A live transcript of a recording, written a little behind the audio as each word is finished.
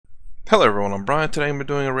Hello everyone, I'm Brian. Today I'm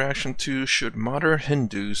doing a reaction to Should Modern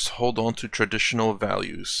Hindus Hold On to Traditional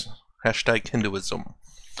Values? Hashtag Hinduism.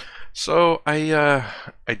 So I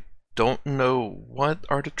don't know what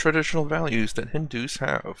are the traditional values that Hindus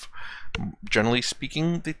have. Generally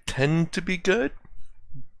speaking, they tend to be good,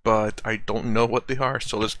 but I don't know what they are,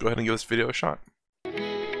 so let's go ahead and give this video a shot.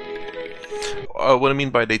 What I mean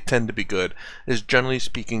by they tend to be good is, generally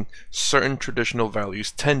speaking, certain traditional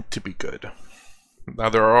values tend to be good. Now,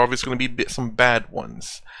 there are obviously going to be some bad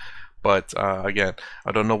ones, but again,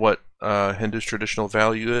 I don't know what Hindu's traditional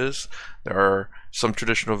value is. There are some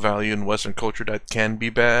traditional value in Western culture that can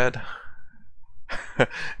be bad,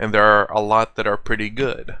 and there are a lot that are pretty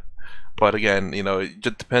good. But again, you know, it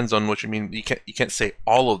just depends on what you mean. You can't say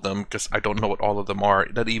all of them, because I don't know what all of them are.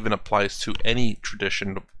 That even applies to any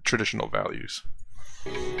traditional values.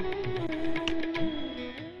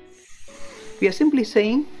 We are simply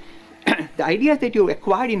saying the ideas that you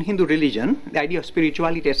acquired in Hindu religion, the idea of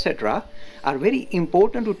spirituality, etc., are very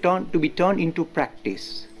important to be turned into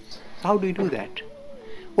practice. How do you do that?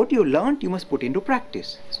 What you learned, you must put into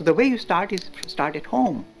practice. So the way you start is start at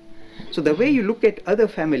home. So the way you look at other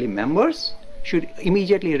family members should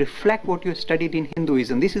immediately reflect what you studied in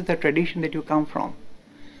Hinduism. This is the tradition that you come from.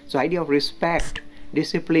 So idea of respect,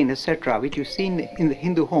 discipline, etc., which you see in the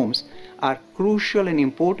Hindu homes, are crucial and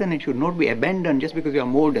important and should not be abandoned just because you are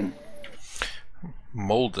modern.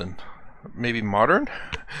 Molden, maybe modern?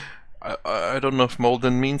 I don't know if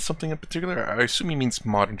molden means something in particular. I assume he means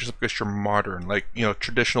modern just because you're modern, like, you know,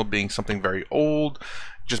 traditional being something very old.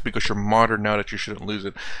 Just because you're modern now, that you shouldn't lose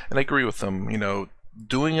it. And I agree with him. You know,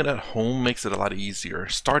 doing it at home makes it a lot easier,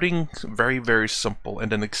 starting very, very simple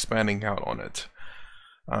and then expanding out on it.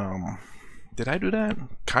 Did I do that?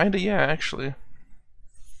 Kinda, yeah, actually.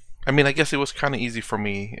 I mean, I guess it was kind of easy for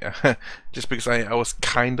me, just because I was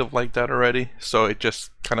kind of like that already, so it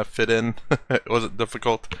just kind of fit in. It wasn't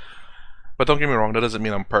difficult. But don't get me wrong, that doesn't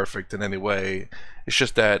mean I'm perfect in any way. It's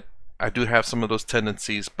just that I do have some of those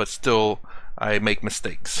tendencies, but still, I make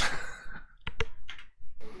mistakes.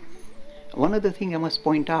 One other thing I must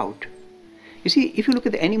point out. You see, if you look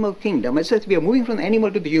at the animal kingdom, it says we are moving from the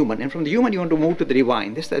animal to the human, and from the human you want to move to the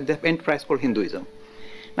divine. This is the enterprise called Hinduism.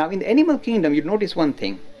 Now, in the animal kingdom, you notice one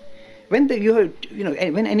thing. When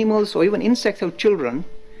when animals or even insects have children,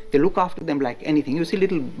 they look after them like anything. You see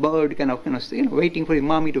little bird kind of waiting for his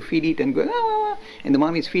mommy to feed it and go, ah, and the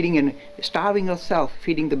mommy is feeding and starving herself,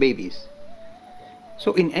 feeding the babies.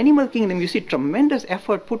 So in animal kingdom, you see tremendous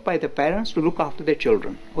effort put by the parents to look after their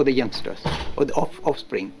children or the youngsters or the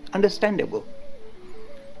offspring. Understandable.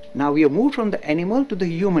 Now we have moved from the animal to the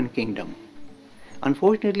human kingdom.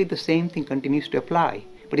 Unfortunately, the same thing continues to apply.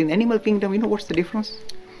 But in the animal kingdom, you know what's the difference?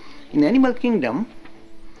 In the animal kingdom,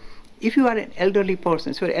 if you are an elderly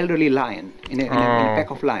person, so an elderly lion in a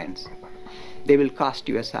pack of lions, they will cast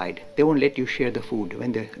you aside. They won't let you share the food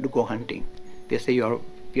when they go hunting. They say you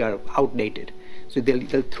are outdated. So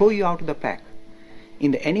they'll throw you out of the pack.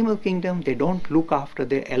 In the animal kingdom, they don't look after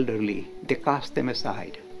the elderly. They cast them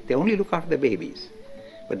aside. They only look after the babies.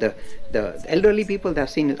 But the elderly people, they're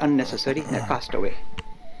seen as unnecessary, they're cast away.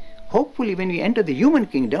 Hopefully, when we enter the human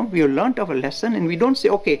kingdom, we have learnt of a lesson, and we don't say,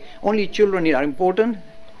 okay, only children are important.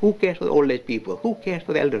 Who cares for the old age people? Who cares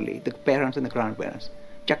for the elderly, the parents and the grandparents?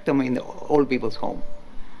 Chuck them in the old people's home.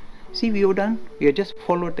 See, we have just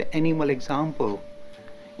followed the animal example.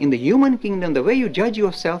 In the human kingdom, the way you judge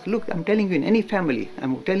yourself, look, I'm telling you, in any family,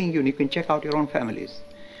 I'm telling you, and you can check out your own families.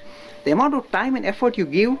 The amount of time and effort you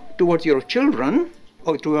give towards your children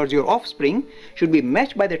or towards your offspring should be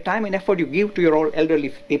matched by the time and effort you give to your elderly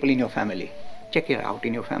people in your family. Check it out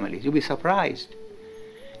in your families. You'll be surprised.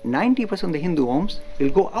 90% of the Hindu homes will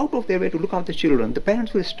go out of their way to look after the children. The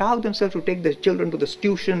parents will starve themselves to take the children to the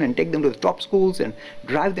tuition and take them to the top schools and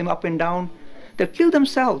drive them up and down. They'll kill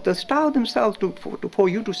themselves. They'll starve themselves for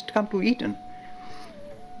you to come to Eton.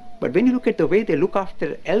 But when you look at the way they look after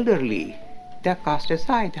the elderly, they're cast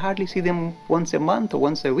aside. You hardly see them once a month or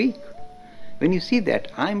once a week. When you see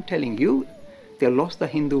that, I'm telling you, they lost the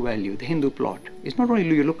Hindu value, the Hindu plot. It's not only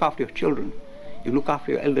you look after your children, you look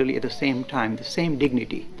after your elderly at the same time, the same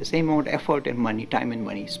dignity, the same amount of effort and money, time and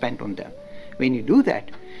money spent on them. When you do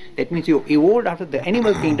that, that means you evolved out of the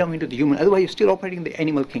animal kingdom into the human. Otherwise, you're still operating in the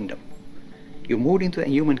animal kingdom. You moved into the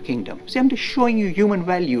human kingdom. See, I'm just showing you human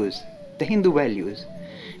values, the Hindu values.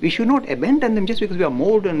 We should not abandon them just because we are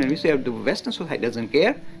modern and we say the Western society doesn't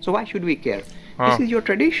care. So why should we care? This is your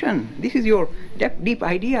tradition. This is your deep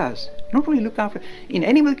ideas. Not only look after, in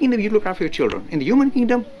animal kingdom you look after your children. In the human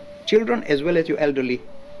kingdom, children as well as your elderly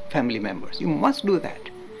family members. You must do that.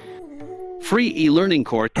 free e-learning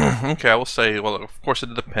course. Okay, I will say, well, of course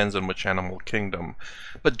it depends on which animal kingdom,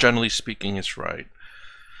 but generally speaking, it's right.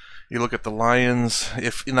 You look at the lions.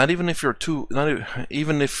 If not even if you're too,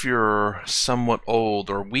 even if you're somewhat old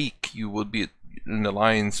or weak, you would be in the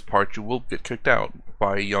lions part. You will get kicked out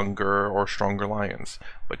by younger or stronger lions.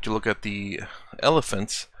 But you look at the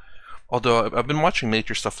elephants. Although I've been watching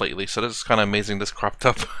nature stuff lately, so this is kind of amazing. This cropped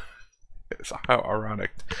up. It's how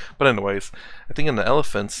ironic. But anyways, I think in the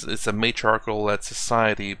elephants, it's a matriarchal-led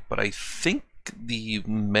society, but I think the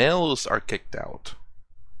males are kicked out.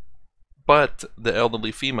 But the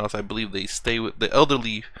elderly females, I believe they stay with the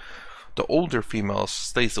older females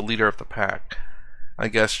stays the leader of the pack. I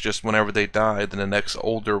guess just whenever they die, then the next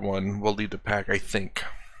older one will lead the pack, I think.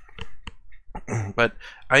 But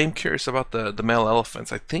I am curious about the male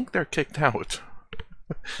elephants. I think they're kicked out.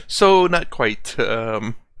 So not quite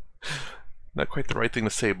the right thing to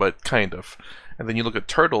say, but kind of. And then you look at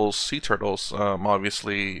turtles, sea turtles.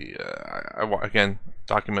 Obviously, again,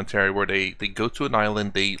 documentary where they go to an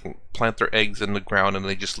island, they plant their eggs in the ground, and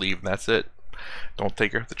they just leave. And that's it. Don't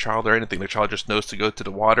take care of the child or anything. The child just knows to go to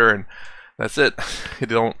the water, and that's it. They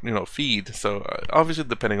don't, feed. So obviously,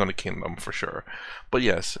 depending on the kingdom for sure. But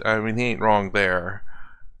yes, I mean he ain't wrong there.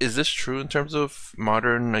 Is this true in terms of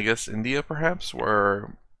modern, I guess, India perhaps,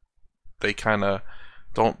 where they kind of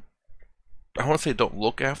don't? I want to say don't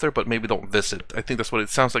look after, but maybe don't visit. I think that's what it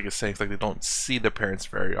sounds like it's saying. It's like they don't see their parents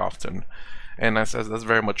very often. And that's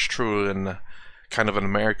very much true in kind of in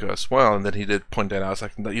America as well. And then he did point that out. It's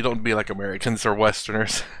like, you don't be like Americans or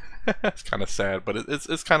Westerners. It's kind of sad, but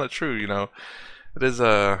it's kind of true, it's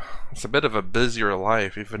a bit of a busier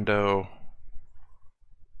life, even though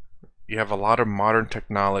you have a lot of modern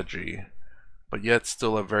technology, but yet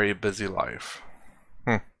still a very busy life.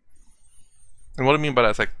 And what I mean by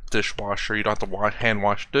that is like dishwasher. You don't have to hand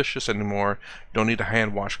wash dishes anymore. You don't need to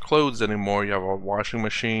hand wash clothes anymore. You have a washing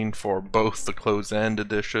machine for both the clothes and the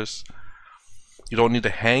dishes. You don't need to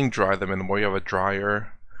hang dry them anymore. You have a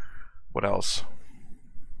dryer. What else?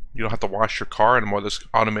 You don't have to wash your car anymore. There's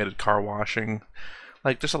automated car washing.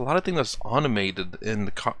 Like there's a lot of things that's automated in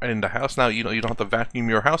the house now. You don't have to vacuum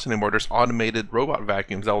your house anymore. There's automated robot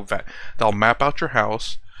vacuums that'll map out your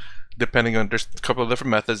house. Depending on, there's a couple of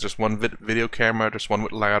different methods. There's one video camera, there's one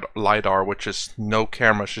with LiDAR, which is no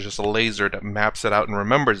camera, it's just a laser that maps it out and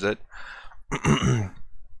remembers it.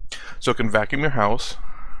 So it can vacuum your house.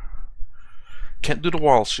 Can't do the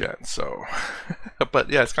walls yet, so. But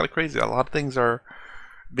yeah, it's kind of crazy. A lot of things are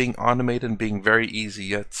being automated and being very easy,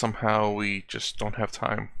 yet somehow we just don't have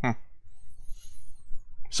time.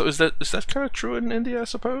 So is that kind of true in India, I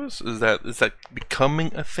suppose? Is that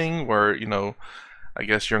becoming a thing where, I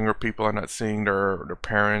guess younger people are not seeing their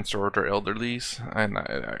parents or their elderlies, and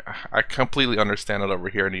I completely understand it over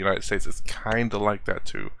here in the United States. It's kind of like that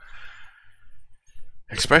too,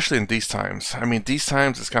 especially in these times. I mean, these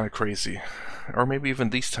times it's kind of crazy, or maybe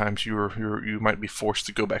even these times you might be forced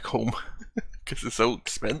to go back home because it's so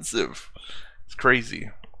expensive. It's crazy.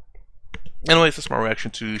 Anyways, that's my reaction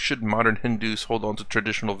to should modern Hindus hold on to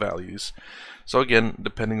traditional values. So again,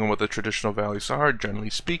 depending on what the traditional values are, generally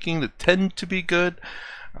speaking, they tend to be good.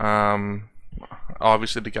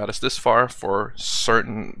 Obviously, they got us this far for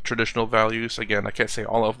certain traditional values. Again, I can't say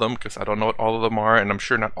all of them because I don't know what all of them are, and I'm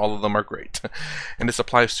sure not all of them are great. And this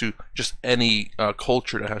applies to just any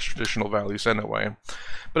culture that has traditional values anyway.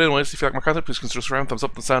 But anyways, if you like my content, please consider subscribing, thumbs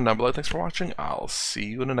up, and sound down below. Thanks for watching. I'll see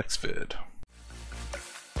you in the next vid.